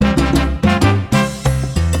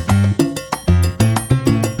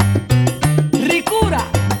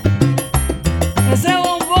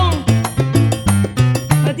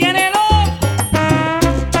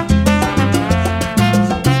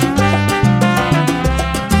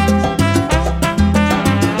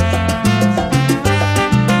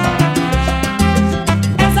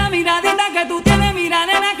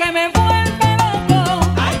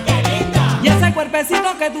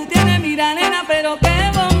que tú tienes, mira nena, pero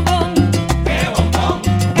qué bombón. Qué bombón.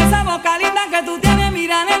 Esa boca linda que tú tienes,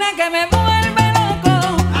 mira nena, que me vuelve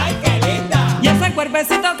loco. Ay, qué linda. Y ese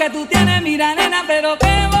cuerpecito que tú tienes, mira nena, pero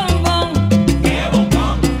qué bombón. Qué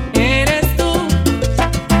bombón. Eres tú,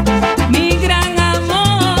 mi gran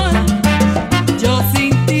amor. Yo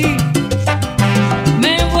sin ti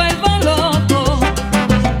me vuelvo loco.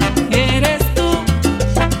 Eres tú,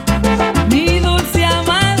 mi dulce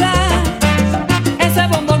amada. Ese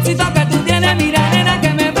bomboncito que tú tienes, mira nena,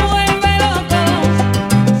 que me vuelve loco.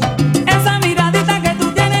 Esa miradita que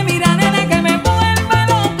tú tienes, mira nena, que me vuelve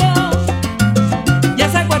loco. Y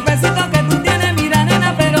ese cuerpecito que tú tienes, mira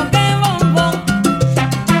nena, pero qué bombón.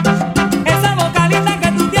 Esa boca linda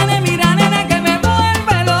que tú tienes, mira nena, que me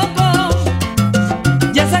vuelve loco.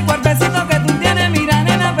 Y ese cuerpecito que tú tienes, mira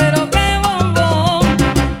nena, pero qué bombón.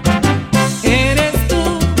 Eres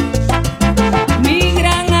tú, mi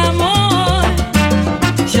gran amor.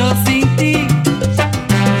 Yo sin ti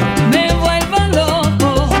me vuelvo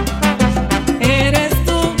loco. Eres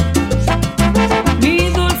tú, mi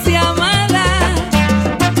dulce amada.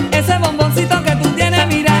 Ese bomboncito que tú tienes,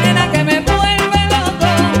 mira nena, que me vuelve loco.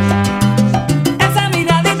 Esa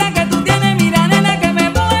miradita que tú tienes, mira nena, que me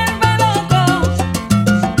vuelve loco.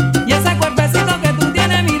 Y ese cuerpecito que tú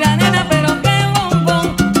tienes, mira nena, pero qué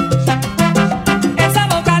bombón. Esa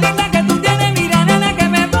boca linda que tú tienes, mira nena, que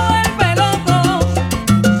me vuelve loco.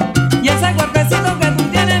 Y ese cuerpecito que tú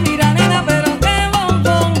tienes, mira nena, pero qué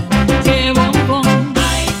bombón. Qué bombón.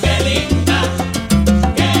 Ay, qué linda.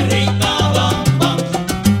 Qué rico bombón.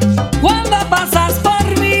 Cuando pasas por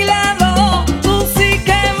mi lado, tú sí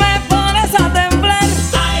que me pones a temblar.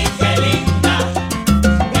 Ay, qué linda.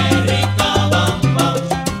 Qué rico bombón.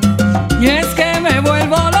 Y es que me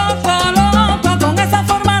vuelvo loco, loco con esa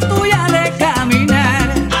forma tuya de caminar.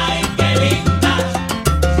 Ay, qué linda.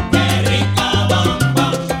 Qué rico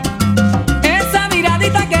bombón. Esa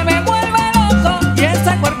miradita que me vuelve loco y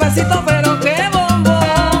ese cuerpecito, pero qué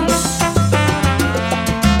bombón.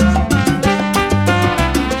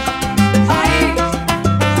 Ahí.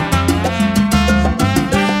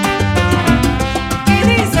 Y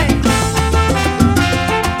dice,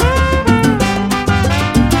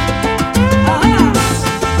 ajá.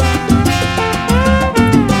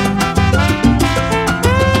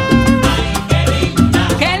 Qué linda.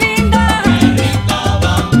 Qué linda. Qué rico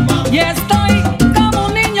bombón. Y estoy como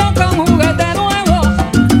un niño con juguete nuevo.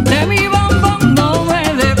 De mi bombón no me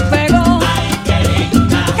despego. Ay, qué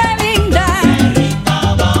linda. Qué linda. Qué rico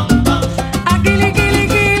bombón. Aquili, quili,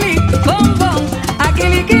 quili, bombón.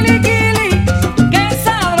 Aquili, quili, quili. Qué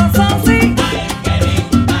sabroso, sí. Ay, qué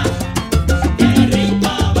linda. Qué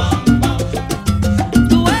rico bombón.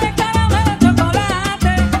 Tú eres caramelo,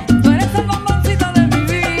 chocolate. Tú eres el bomboncito de mi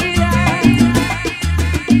vida.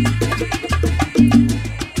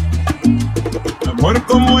 Amor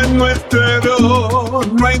como es nuestro,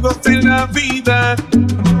 no hay dos en la vida.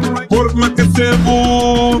 Por más que se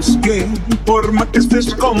busque, por más que se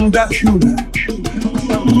esconda,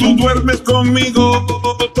 tú duermes conmigo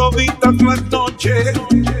toditas las noches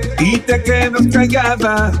y te quedas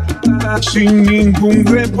callada sin ningún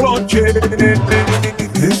reproche.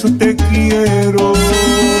 Eso te quiero,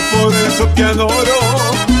 por eso te adoro.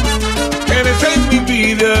 Eres en mi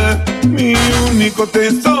vida, mi único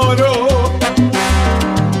tesoro.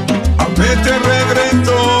 A veces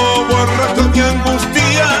regreso borracho de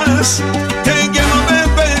angustias, te lleno de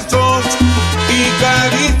besos y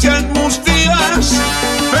caricias mustias,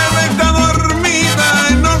 pero está dormida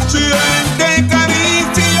y no siente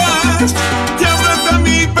caricias. Te abraza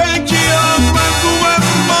mi pecho, más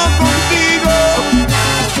duermo contigo,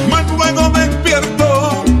 más luego despierto,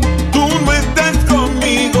 tú no estás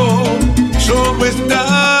conmigo, solo está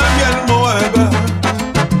mi almohada.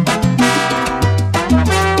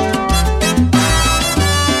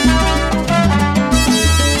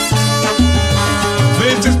 A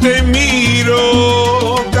veces te miro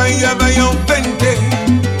callada y ausente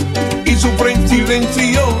y sufro en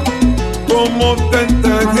silencio como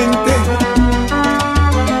tanta gente.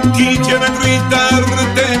 Quisiera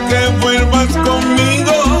gritarte que vuelvas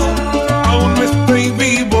conmigo, aún no estoy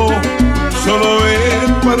vivo, solo es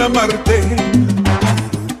para amarte.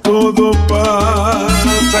 Todo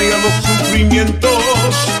pasa y a los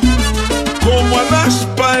sufrimientos, como a las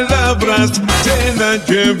palabras, se las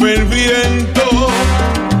lleva el viento.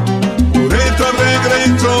 Por eso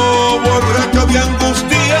regreso borracho de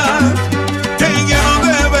angustia, te lleno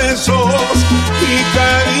de besos y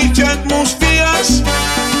caricias mustias,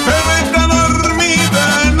 pero está dormida,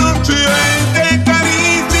 no siente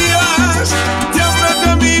caricias. Te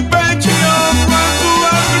abraza mi pecho, más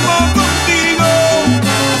duermo contigo,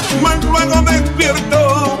 más luego despierto.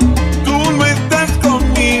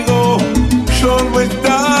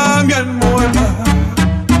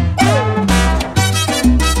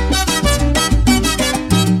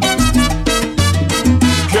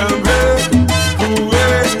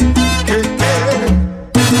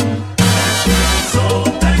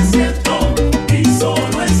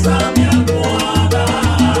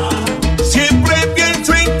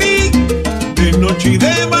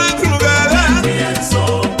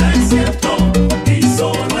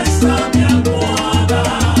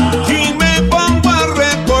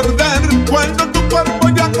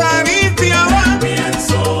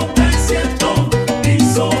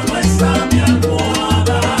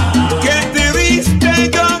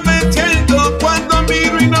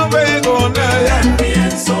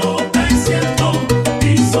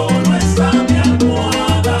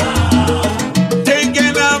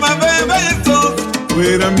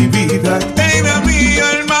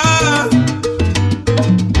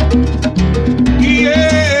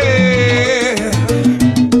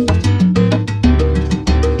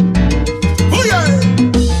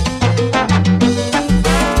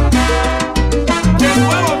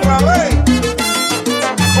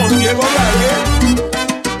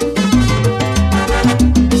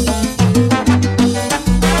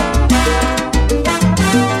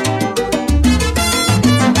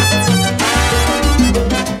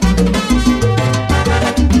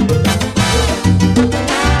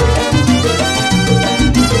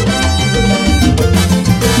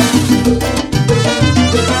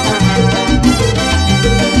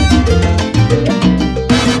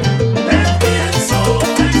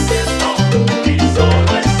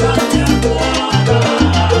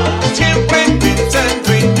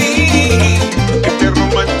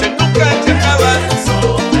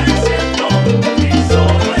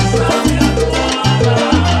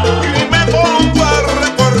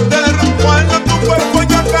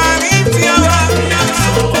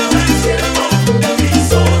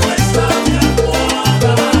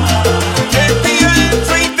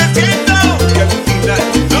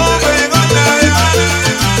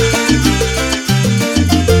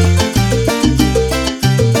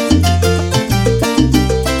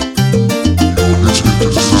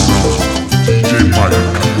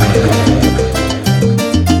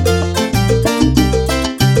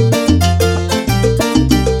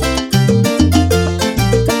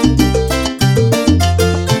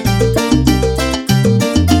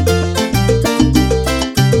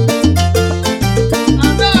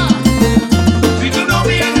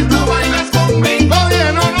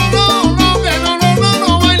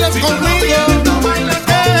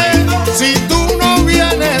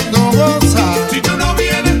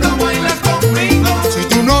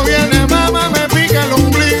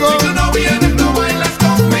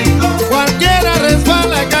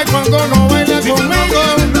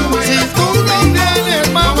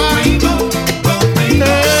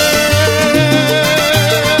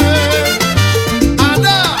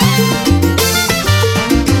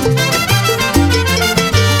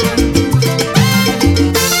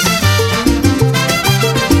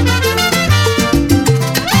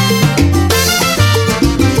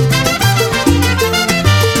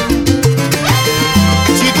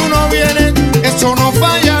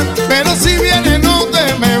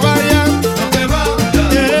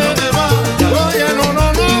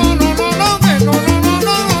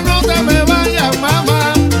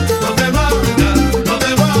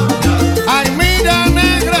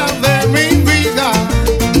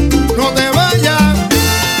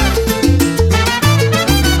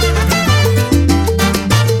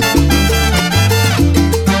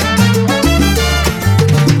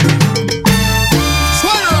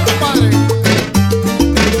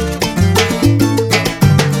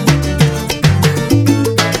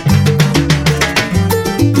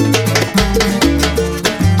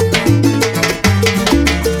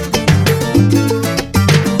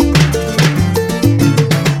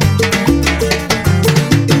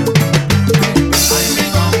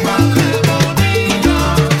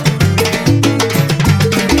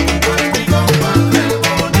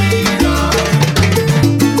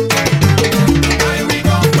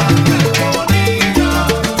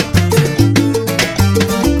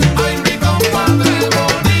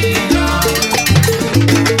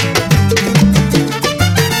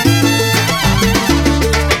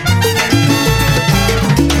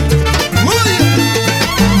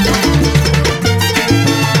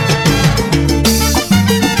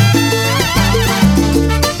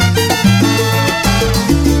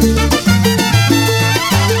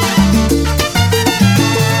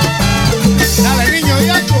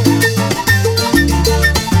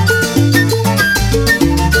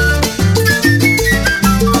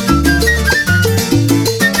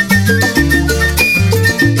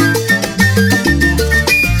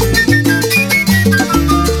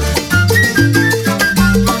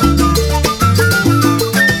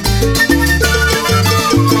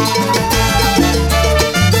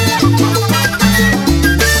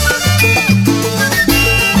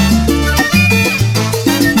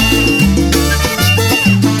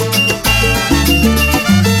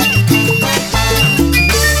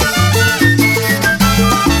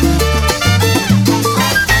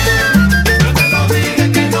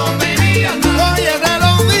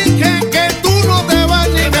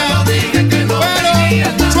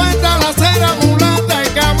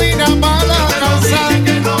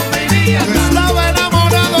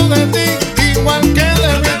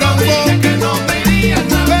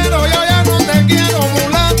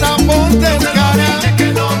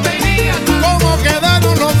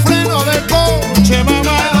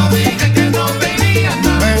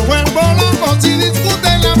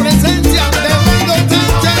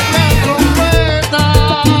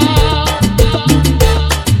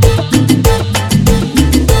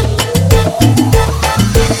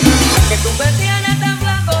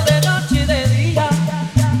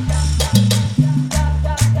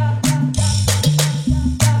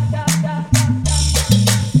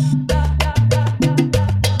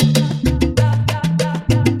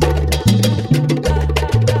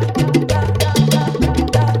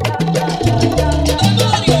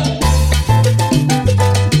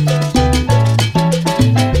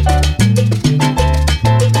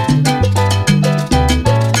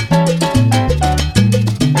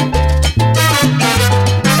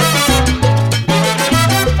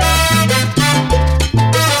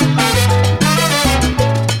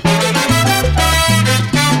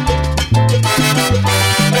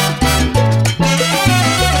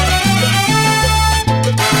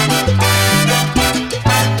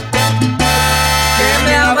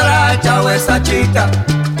 marchado esa chica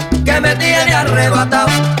que me tiene arrebatado,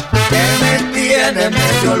 que me tiene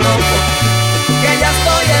medio loco, que ya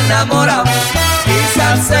estoy enamorado.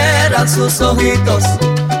 Quizás serán sus ojitos,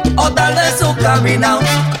 o tal vez su caminado,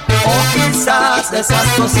 o quizás esas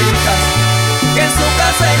cositas que en su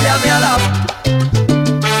casa ella me ha dado.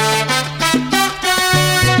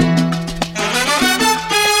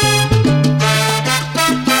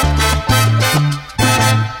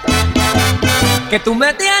 Que tú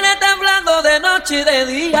me tienes temblando de noche y de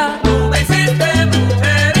día. Tú me hiciste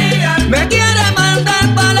brujería. Me quieres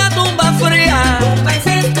mandar pa' la tumba fría. Tú me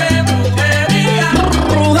hiciste brujería.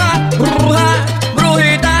 Bruja, bruja,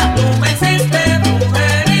 brujita. Tú me hiciste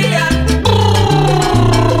brujería.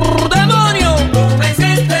 Demonio. Tú me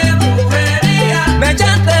hiciste brujería. Me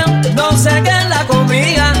echaste no sé qué en la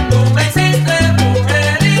comida. Tú me hiciste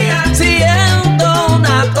brujería. Siento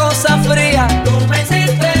una cosa fría. Tú me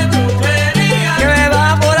hiciste brujería. Que me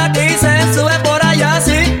va por aquí, se sube por allá,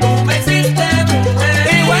 sí. Tú me hiciste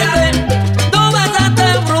brujería. Y vuelve, tú me echaste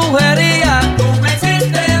brujería. Tú me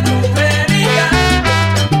hiciste brujería.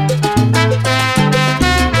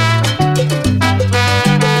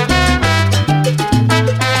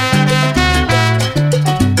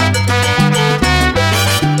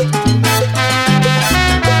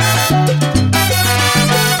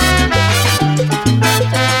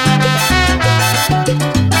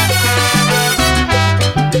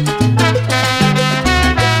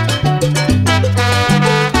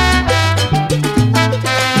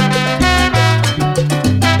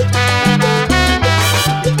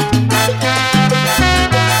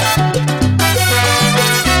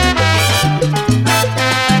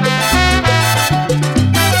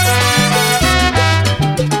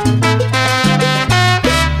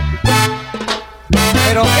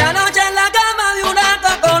 Pero que anoche en la cama de una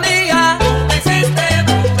coconía, Tú me hiciste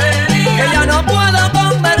brujería. que ya no puedo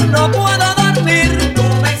comer, no puedo dormir. Tú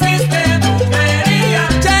me hiciste brujería.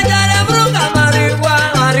 Chéchale bruja,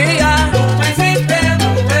 marihuana, María. Tú me hiciste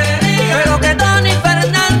brujería. Pero que Tony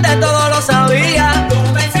Fernández todo lo sabía. Tú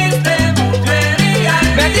me hiciste brujería.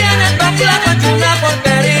 Me tienes dos platos hecho una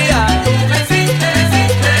porquería. Tú me hiciste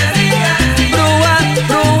brujería. Bruja,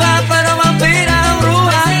 bruja, pero vampira,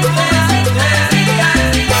 bruja.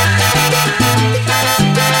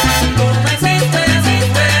 Tú me hiciste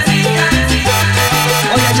brujería.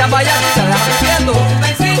 Oye, chapaya, te la entiendo. Tú me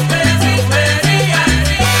hiciste brujería.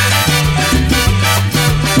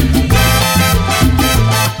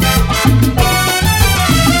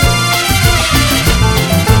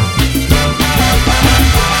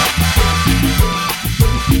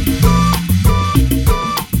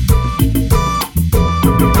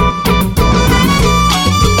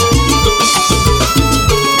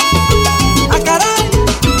 ¡Ah, caray!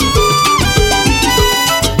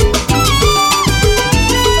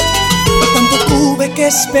 Tanto tuve que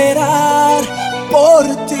esperar por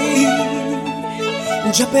ti.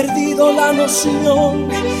 Ya he perdido la noción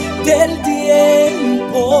del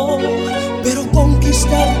tiempo, pero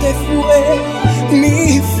conquistarte fue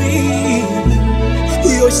mi fin.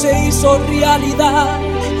 Y hoy se hizo realidad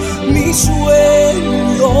mi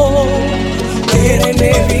sueño. Era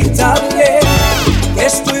inevitable que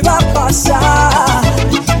esto iba a pasar.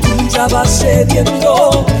 Tú ya vas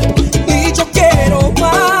cediendo y yo quiero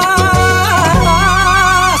más.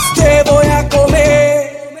 Te voy a comer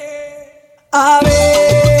a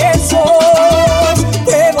besos,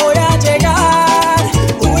 te voy a llegar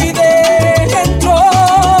muy dentro.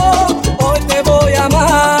 Hoy te voy a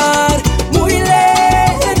amar muy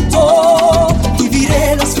lento.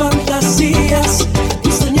 Viviré las fantasías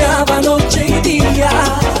que soñaba noche y día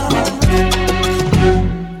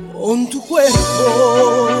con tu cuerpo.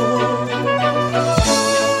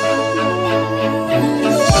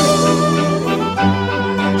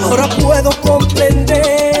 Ahora puedo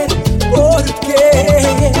comprender por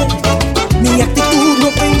qué mi actitud no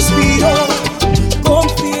te inspiró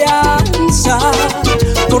confianza,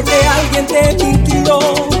 porque alguien te mintió,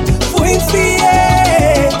 fue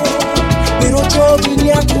infiel, pero yo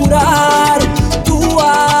vine a curar tu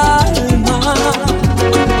alma.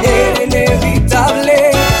 Era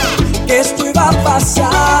inevitable que esto iba a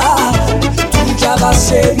pasar, tú ya vas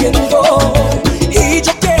cediendo y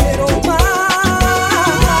yo quiero más.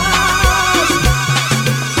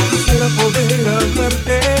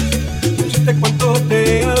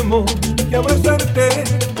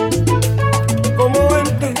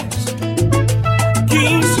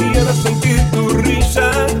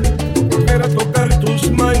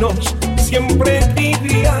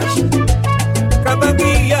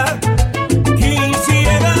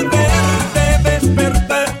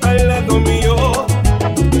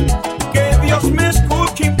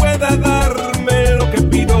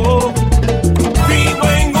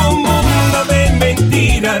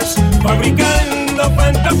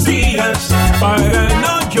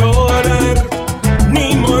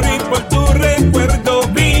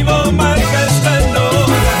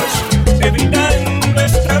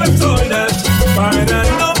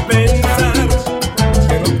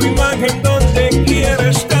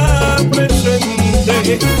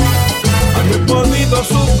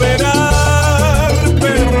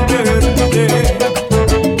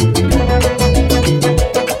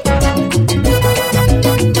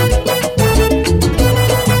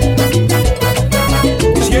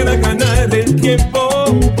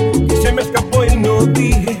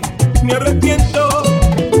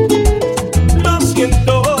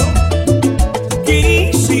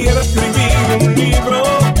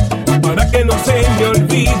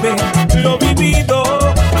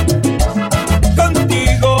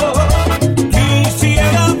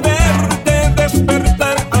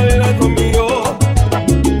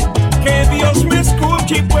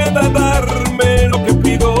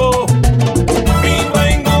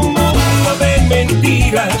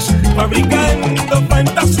 fabricando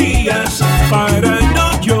fantasías para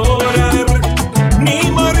no llorar ni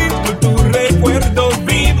morir por tu recuerdo.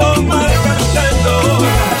 Vivo malgastando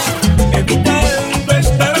horas, evitando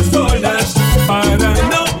estar a solas para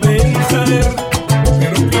no pensar,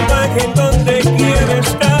 pero tu imagen donde quiera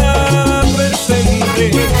está presente.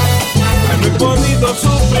 Ya no he podido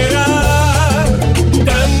superar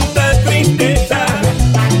tanta tristeza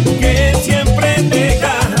que siempre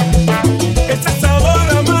deja ese sabor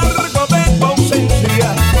amargo de tu ausencia.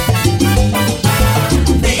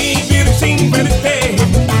 Vivir sin verte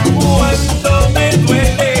cuánto me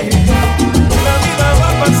duele. La vida va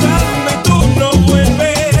pasando y tú no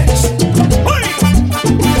vuelves. ¡Uy!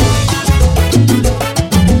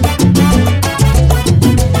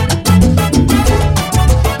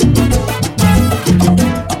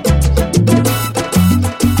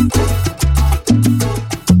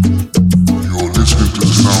 You're listening to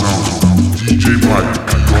the sound of DJ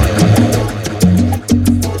MikePR.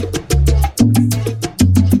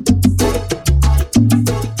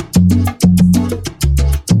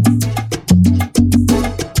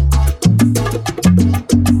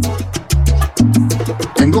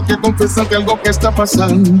 Tengo que confesarte algo que está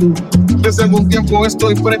pasando. Desde algún tiempo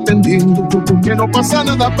estoy pretendiendo que no pasa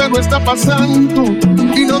nada, pero está pasando.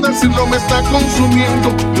 Y no decirlo me está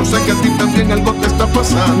consumiendo. Yo sé que a ti también algo te está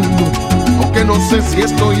pasando, aunque no sé si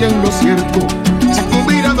estoy en lo cierto. Si tu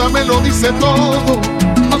mirada me lo dice todo,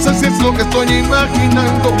 no sé si es lo que estoy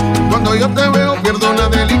imaginando. Cuando yo te veo pierdo la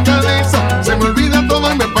delicadeza, se me olvida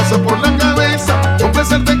todo y me pasa por la cabeza.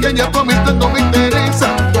 Confesarte que ya tu amistad no me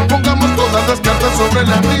interesa. Pongamos todas las cartas sobre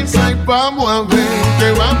la mesa y vamos a ver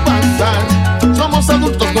qué va a pasar. Somos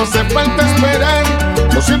adultos, no hace falta esperar.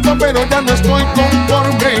 Lo siento, pero ya no estoy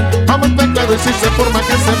conforme. Vamos a intentar ver si se forma,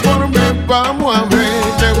 que se forme. Vamos a ver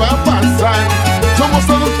qué va a pasar. Somos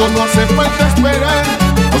adultos, no hace falta esperar.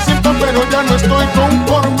 Lo siento, pero ya no estoy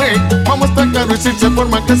conforme. Vamos a estar claro y si se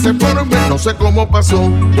forma, que se forme. No sé cómo pasó,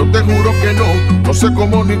 yo te juro que no. No sé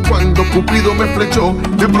cómo ni cuándo Cupido me flechó.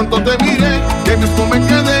 De pronto te miré, que mismo me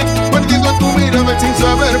quedé perdido en tu mirada sin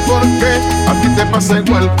saber por qué. A ti te pasa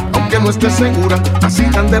igual, aunque no estés segura. Así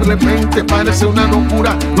tan de repente parece una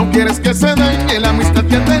locura. No quieres que se dañe la amistad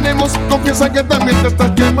que tenemos. Confiesa que también te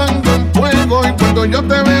estás quemando en fuego. Y cuando yo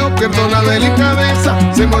te veo pierdo la delicadeza,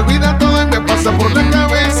 se me olvida todo y me pasa por la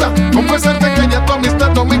cabeza. Confesarte que ya tu amistad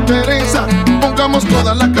no me interesa. Pongamos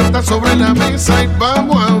todas las cartas sobre la mesa y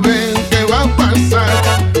vamos a ver qué va a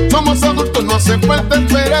pasar. Somos adultos, no hace falta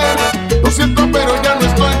esperar. Lo siento, pero ya no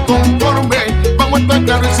estoy conforme. Vamos a estar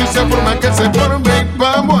claro y si se forma, que se forme.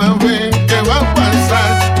 Vamos a ver qué va a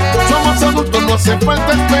pasar. Somos adultos, no hace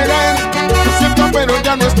falta esperar. Lo siento, pero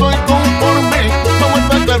ya no estoy conforme. Vamos a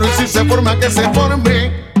estar claro y si se forma, que se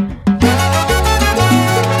forme.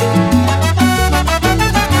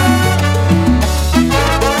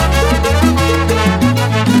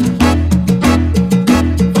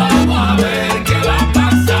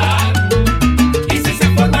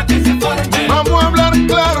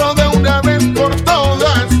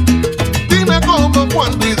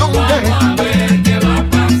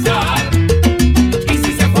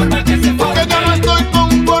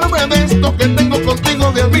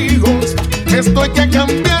 Esto hay que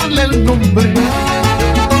cambiarle el nombre.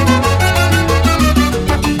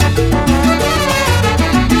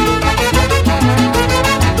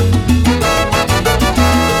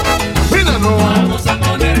 Míralo. Vamos a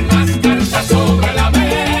poner las cartas sobre la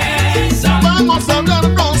mesa. Vamos a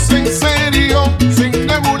hablarnos en serio, sin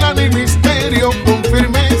nebula ni misterio, con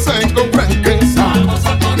firmeza y con franqueza. Vamos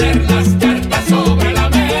a poner las cartas sobre la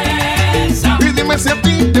mesa. Y dime si a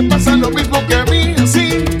ti te pasa lo mismo que a mí,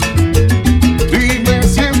 así. Dime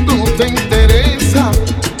si esto te interesa.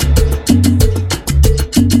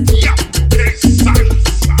 Ya, qué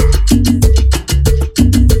salsa.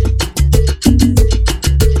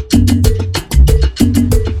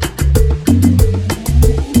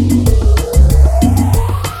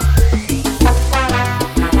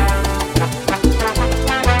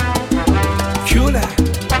 Chula.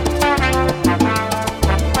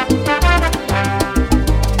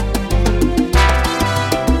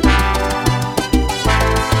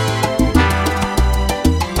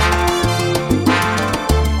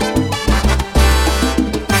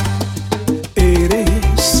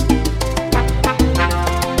 Eres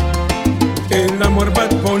el amor más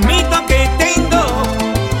bonito que tengo,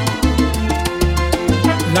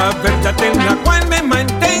 la verdad en la cual me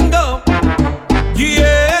mantengo. Y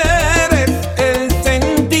eres el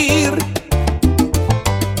sentir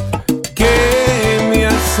que me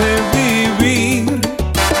hace vivir,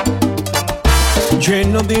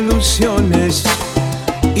 lleno de ilusiones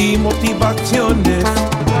y motivaciones.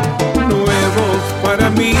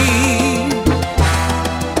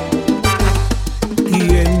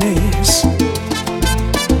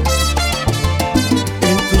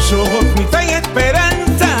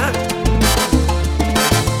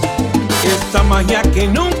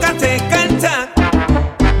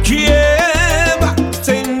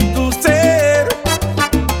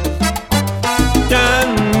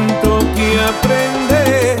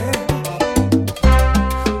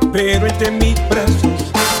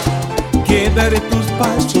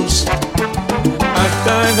 pasos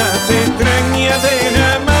hasta las entrañas de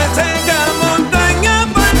la más alta montaña,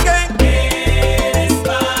 porque eres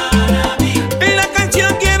para mí, la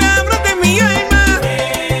canción quiere hablar de mi alma,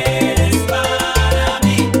 eres para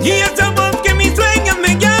mí, y esa voz que mis sueños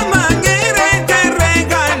me llaman, eres el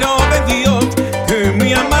regalo de Dios que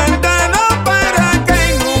me ha mandado para que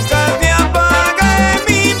nunca se apague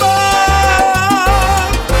mi voz.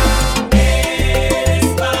 eres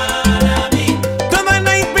para mí, Toda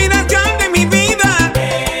la inspiración de mi vida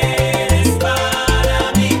eres para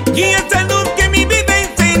mí, y esa luz que mi vida ha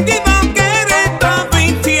encendido, que eres todo y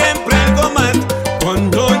siempre algo más.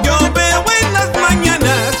 Cuando yo veo en las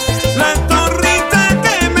mañanas la sonrisa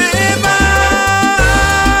que me da,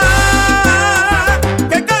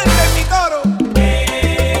 que cante mi coro.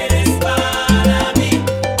 eres para mí,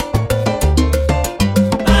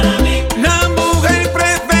 La mujer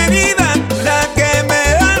preferida, la que me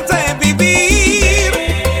hace vivir.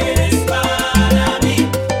 eres para mí,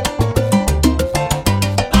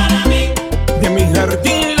 De mi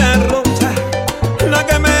jardín la rosa, la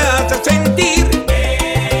que me hace sentir.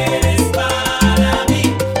 eres para mí,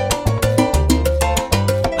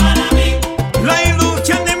 La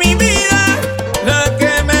ilusión de mi vida, la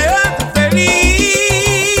que me hace feliz.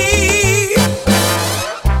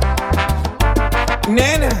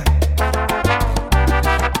 Nena,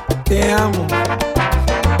 te amo.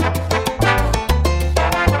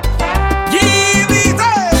 Y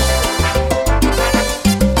dice,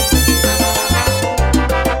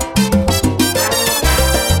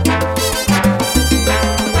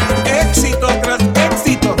 éxito tras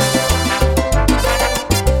éxito.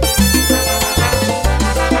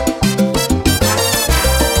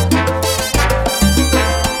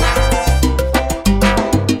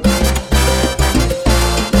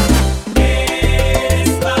 eres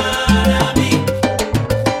para mí,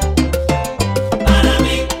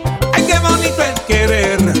 Ay, qué bonito es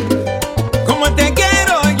querer, como te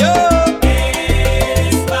quiero yo.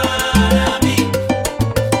 eres para mí,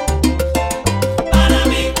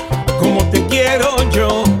 Como te quiero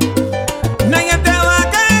yo, nadie te va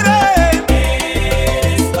a querer.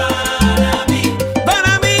 eres para mí,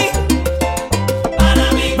 Para mí, para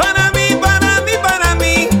mí, para mí, para mí, para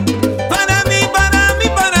mí, para mí, para mí,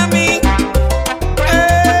 para mí.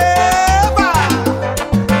 ¡Epa!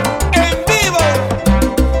 En vivo,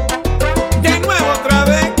 de nuevo otra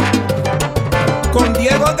vez, con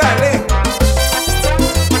Diego Galé.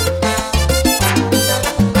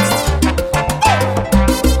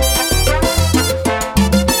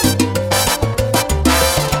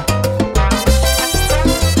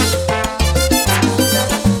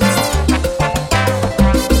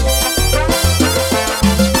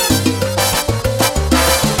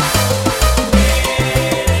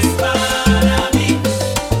 eres para mí,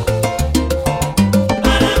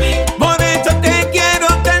 Por eso te quiero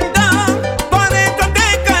tanto, por eso te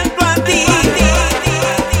canto a ti.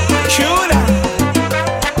 Chula.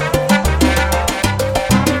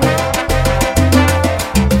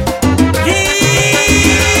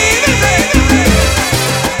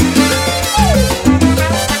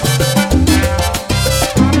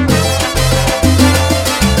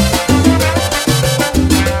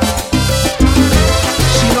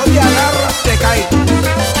 Si no te agarras, te caes.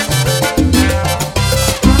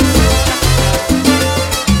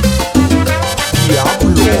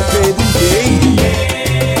 Diablo, que DJ.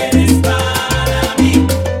 eres para mí,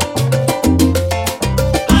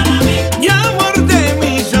 Y amor de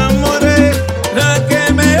mis amores, la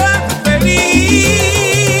que me hace feliz.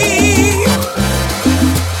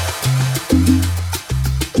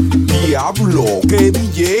 Diablo, que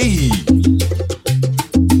DJ.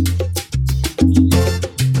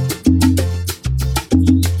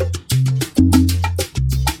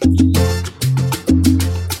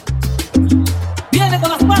 Viene con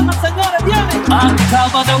las palmas, señores, viene.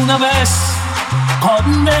 Acaba de una vez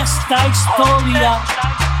con esta historia.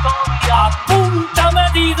 Apúntame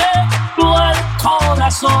directo al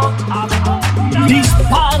corazón.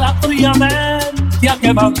 Dispara fríamente a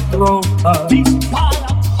quemarropa.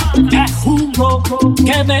 Te juro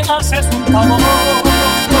que me haces un favor.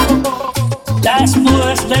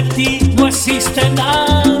 Después de ti no existe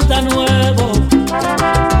nada nuevo.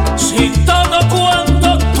 Si todo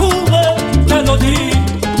cuanto tuve te lo di,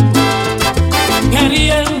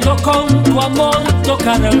 queriendo con tu amor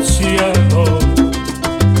tocar el cielo,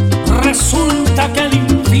 resulta que el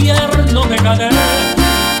infierno me gané.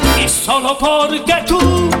 Y solo porque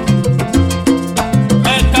tú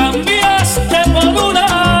me cambiaste por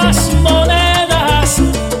unas monedas,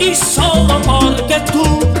 y solo porque tú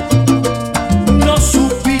no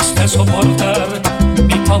supiste soportar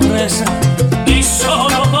mi pobreza, y solo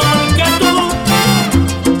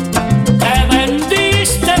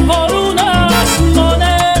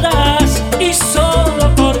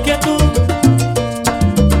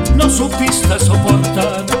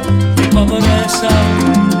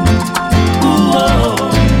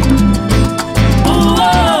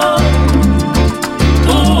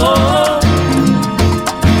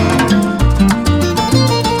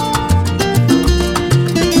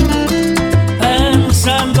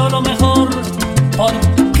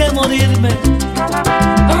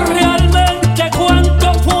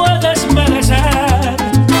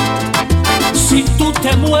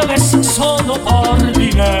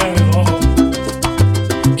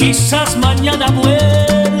mañana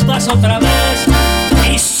vuelvas otra vez.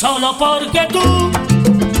 Y solo porque tú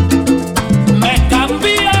me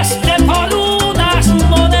cambiaste por unas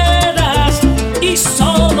monedas, y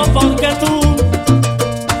solo porque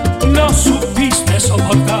tú no supiste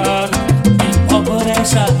soportar mi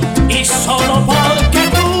pobreza, y solo porque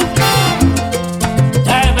tú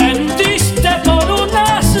te vendiste por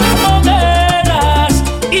unas monedas,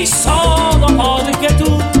 y solo porque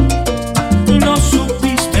tú no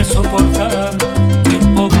supiste soportar mi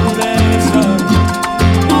pobreza.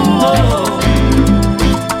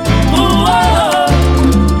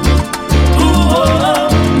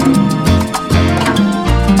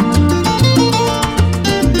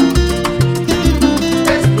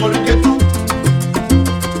 Es porque tú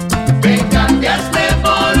me cambiaste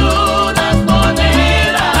por unas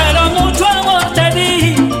monedas. Pero mucho amor te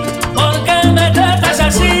di, ¿por qué me tratas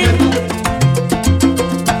así?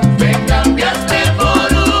 Me cambiaste por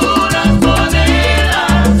unas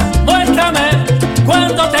monedas. Muéstrame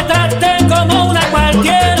cuando te traté como una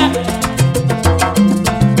cualquiera.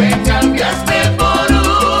 Me cambiaste por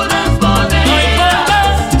unas No monedas.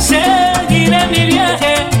 importa, seguiré mi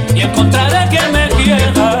viaje y encontraré quien me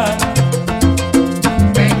quiera.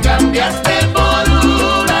 Me cambiaste por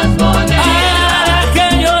unas monedas. ¿Para qué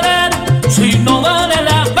llorar si no vale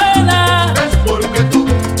la pena? Es porque tú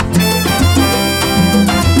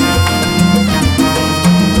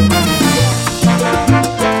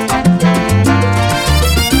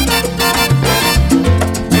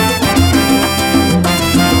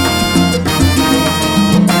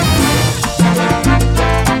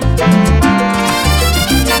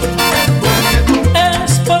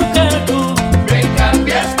Es porque tú me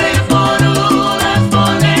cambiaste por unas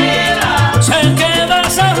monedas. sé que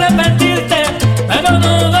vas a arrepentirte, pero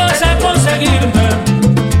no vas a conseguirme.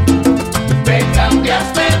 Me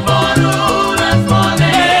cambiaste por unas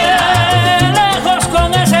monedas. Lejos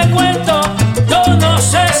con ese cuento, yo no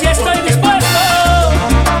sé si estoy dispuesto.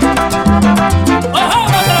 ¡Ojo,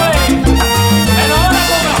 otra vez! Pero ahora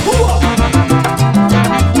con la púa.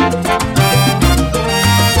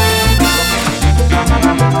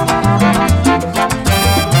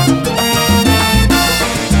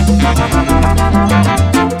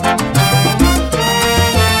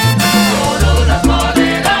 Por unas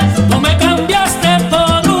monedas. Tú me cambiaste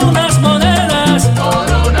por unas monedas. Por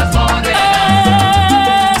unas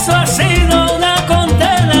monedas. Eso ha sido una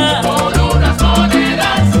condena. Por unas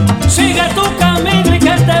monedas. Sigue tu camino y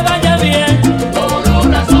que te vaya bien. Por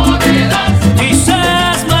unas monedas.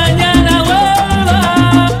 Quizás mañana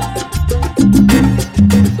vuelva.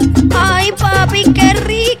 Ay, papi, qué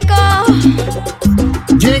rico.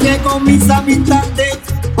 Llegué con mis amistades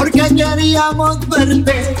porque queríamos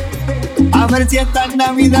verte. A ver si estas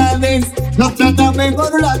navidades nos trata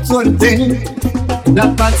mejor la suerte. Las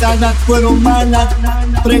pasadas fueron malas,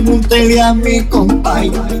 pregúntele a mi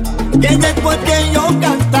compadre. Que después que yo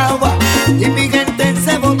cantaba y mi gente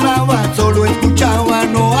se botaba, solo escuchaba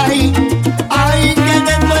no hay. Ay, que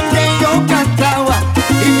después que yo cantaba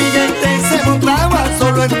y mi gente se botaba,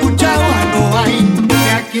 solo escuchaba no hay.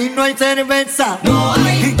 Que aquí no hay cerveza, No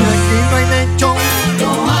hay. que aquí no hay lechón,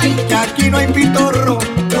 No hay. que aquí no hay pitorro,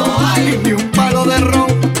 No hay. ni un palo de ron,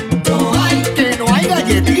 No hay. que no hay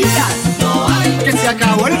galletitas, No hay. que se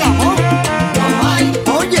acabó el jamón, No hay.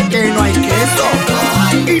 oye que no hay queso, No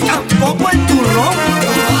hay. y tampoco el turrón,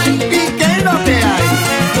 No hay. y que no te hay.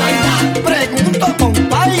 No hay nada. Pregunto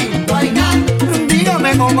compay, No hay nada.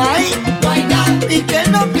 dígame comay, No hay nada. y que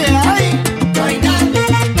no te hay. No hay nada.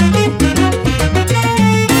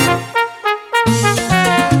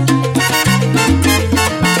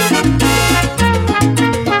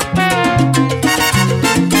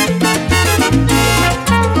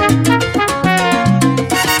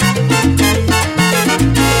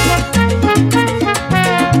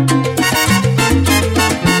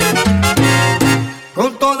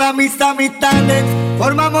 Con todas mis amistades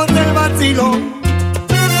formamos el vacilón.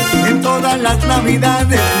 En todas las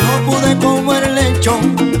navidades no pude comer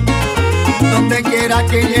lechón. Donde quiera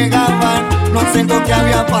que llegaban, no sé lo que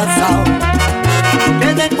había pasado.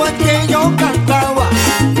 Que después que yo cantaba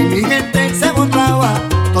y mi gente se botaba,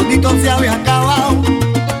 todito se había acabado.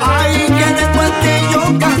 Ay, que después que yo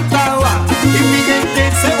cantaba y mi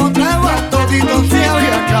gente se botaba, todito se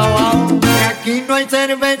había acabado. Que aquí no hay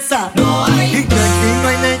cerveza, No hay. y que aquí no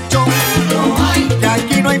hay lechón, No hay. que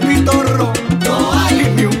aquí no hay pitorro, No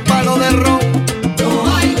hay. ni un palo de ron,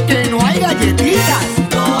 No hay. que no hay galletitas,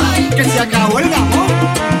 No hay. que se acabó el jamón,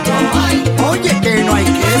 No hay. oye que no hay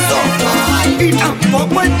queso, No hay. y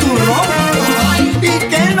tampoco el turrón, No hay. y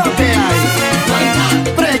que no te hay. No hay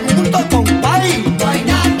nada. Pregunto compay, No hay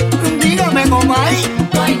nada. dígame comay,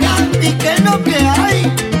 No hay nada. y que no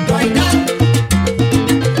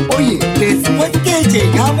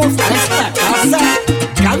Llegamos a esta casa,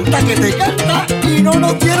 canta que te canta y no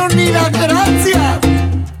nos dieron ni las gracias.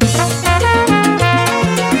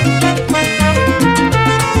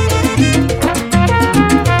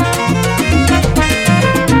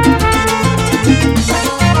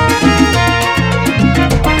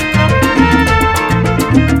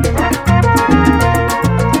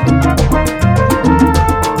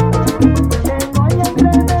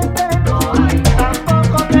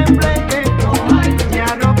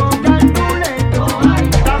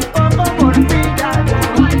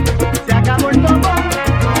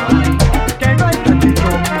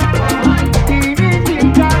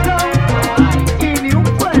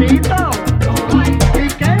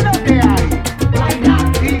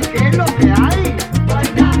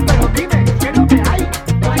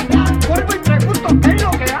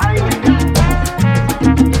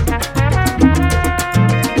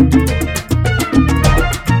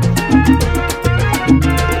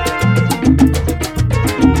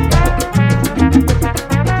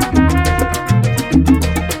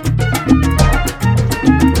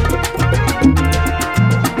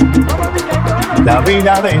 La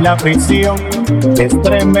vida de la prisión es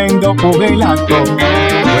tremendo pugilato,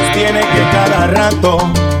 pues tiene que cada rato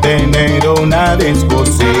tener una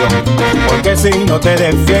discusión, porque si no te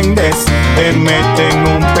defiendes te meten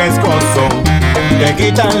un pescozo, te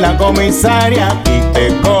quitan la comisaria y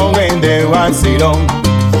te cogen de vacilón,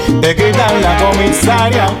 te quitan la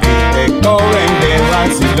comisaria y te cogen de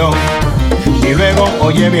vacilón. Y luego,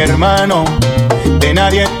 oye mi hermano, de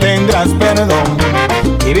nadie tendrás perdón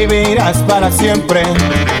y vivirás para siempre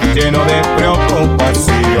lleno de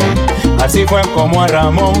preocupación. Así fue como a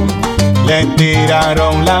Ramón le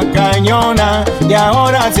tiraron la cañona, y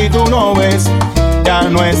ahora si tú no ves, ya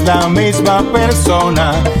no es la misma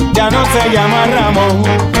persona. Ya no se llama Ramón,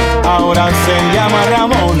 ahora se llama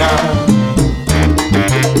Ramona.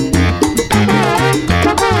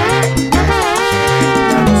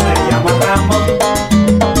 Ya no se llama Ramón,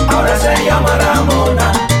 ahora se llama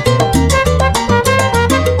Ramona.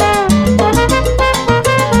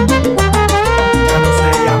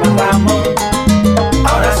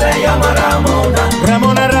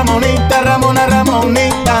 Ramona, Ramonita, Ramona,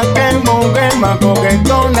 Ramonita, que mujer más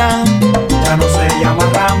coquetona. Ya no se llama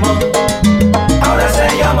Ramón, ahora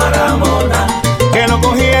se llama Ramona. Que lo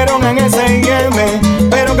cogieron en S&M,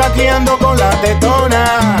 pero caqueando con la tetona.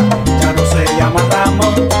 Ya no se llama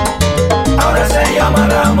Ramón, ahora se llama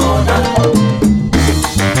Ramona.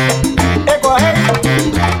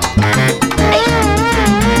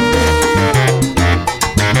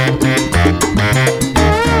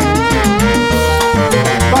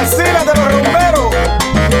 ¡Vacílate los rumberos!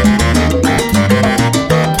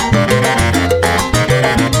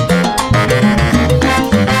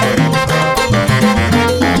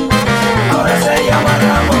 Ahora se llama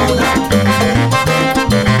Ramona,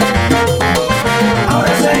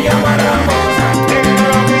 ahora se llama Ramona. Tengo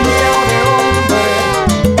la vida de hombre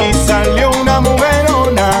y salió una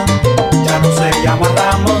mujerona. Ya no se llama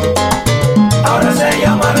Ramón, ahora se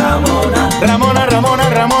llama Ramona. Ramona, Ramona,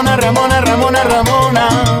 Ramona, Ramona, Ramona, Ramona.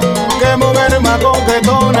 Que mujer más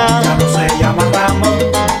coquetona. Ya no se llama Ramón,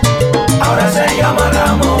 ahora se llama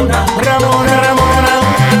Ramona. Ramona, Ramona.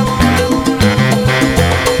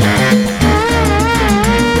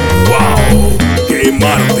 ¡Wow! ¡Qué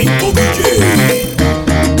maldito DJ!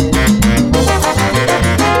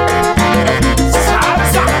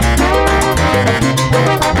 ¡Salsa!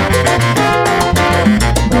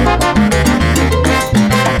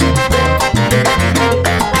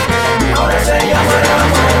 Ahora se llama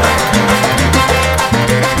Ramona,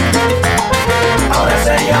 ahora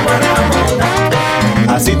se llama Ramona.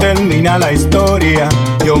 Así termina la historia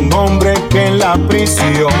de un hombre que en la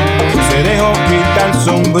prisión se dejó quitar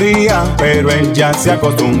sombría, pero él ya se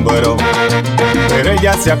acostumbró,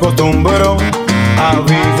 a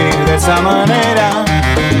vivir de esa manera,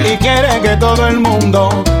 y quiere que todo el mundo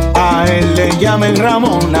a él le llame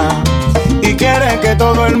Ramona, y quiere que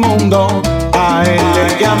todo el mundo a él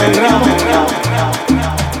le llame Ramona.